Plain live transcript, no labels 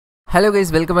Hello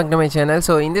guys, welcome back to my channel.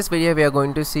 So in this video we are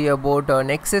going to see about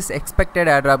Nexus expected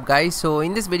airdrop guys. So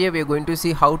in this video we are going to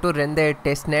see how to run their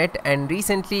testnet, and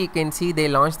recently you can see they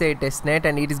launched their testnet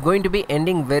and it is going to be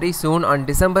ending very soon on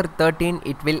December 13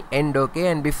 it will end, okay,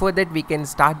 and before that we can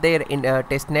start their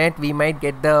testnet. We might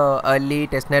get the early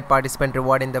testnet participant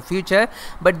reward in the future,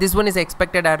 but this one is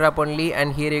expected airdrop only,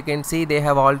 and here you can see they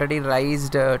have already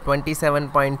raised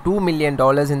 $27.2 million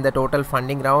in the total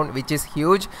funding round, which is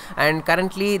huge, and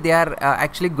currently they are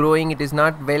actually growing. It is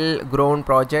not well grown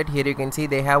project. Here you can see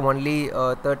they have only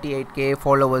 38k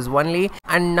followers only,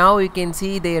 and now you can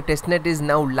see their testnet is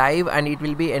now live and it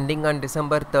will be ending on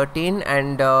December 13,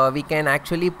 and we can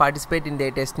actually participate in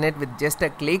their testnet with just a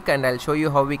click, and I'll show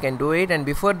you how we can do it. And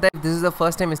before that, if this is the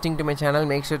first time visiting to my channel,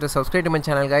 make sure to subscribe to my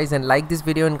channel guys, and like this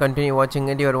video and continue watching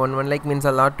it. Your one like means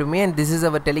a lot to me, and this is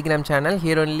our Telegram channel.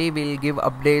 Here only we'll give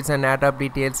updates and airdrop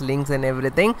details, links and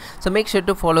everything, so make sure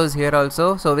to follow us here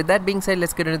also. So with that being said,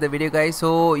 let's get into the video guys.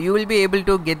 So you will be able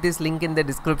to get this link in the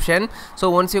description. So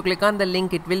once you click on the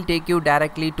link, it will take you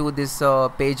directly to this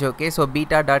page, okay, so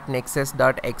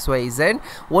beta.nexus.xyz.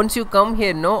 once you come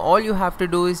here, no, all you have to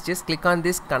do is just click on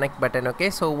this connect button, okay.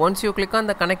 So once you click on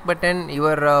the connect button,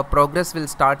 your progress will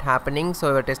start happening,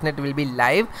 so your testnet will be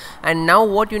live. And now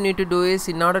what you need to do is,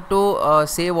 in order to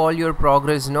save all your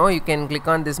progress, no, you can click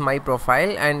on this my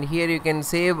profile, and here you can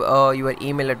save your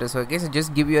email address, okay. So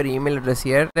just give your email address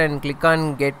here and click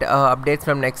on get updates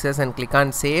from Nexus and click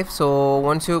on save. So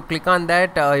once you click on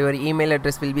that, your email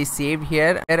address will be saved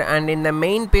here, and in the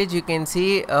main page you can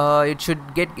see it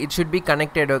should be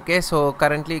connected, okay. So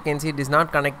currently you can see it is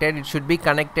not connected. It should be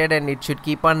connected and it should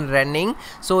keep on running.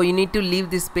 So you need to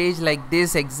leave this page like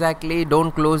this exactly.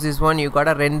 Don't close this one. You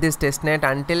gotta run this testnet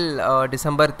until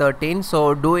December 13.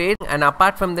 So do it. And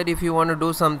apart from that, if you want to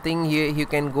do something, you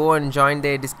can go and join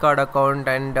their Discord account,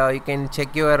 and you can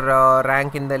check your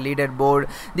rank in the leaderboard.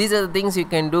 These are the things you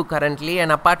can do currently.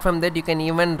 And apart from that, you can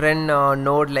even run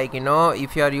node, like, you know,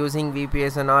 if you are using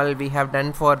VPS and all, we have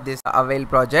done for this avail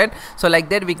project. So like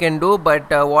that we can do, but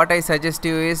what I suggest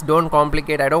you is don't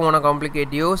complicate. I don't want to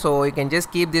complicate you, so you can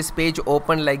just keep this page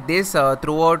open like this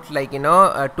throughout, like, you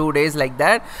know, 2 days like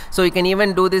that. So you can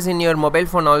even do this in your mobile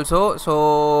phone also.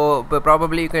 So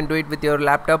probably you can do it with your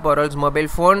laptop or else mobile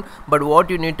phone, but what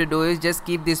you need to do is just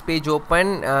keep this page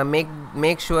open,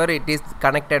 make sure it is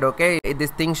connected, okay.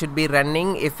 This thing should be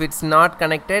running. If it's not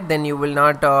connected, then you will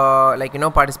not like, you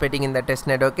know, participating in the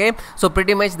testnet, okay. So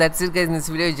pretty much that's it guys. In this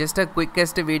video is just a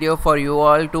quickest video for you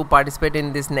all to participate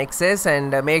in this Nexus,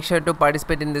 and make sure to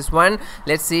participate in this one.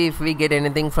 Let's see if we get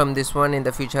anything from this one in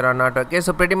the future or not, okay.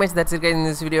 So pretty much that's it guys in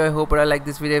this video. I hope you all like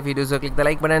this video. If you do so, click the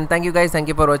like button. Thank you guys. Thank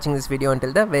you for watching this video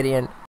until the very end.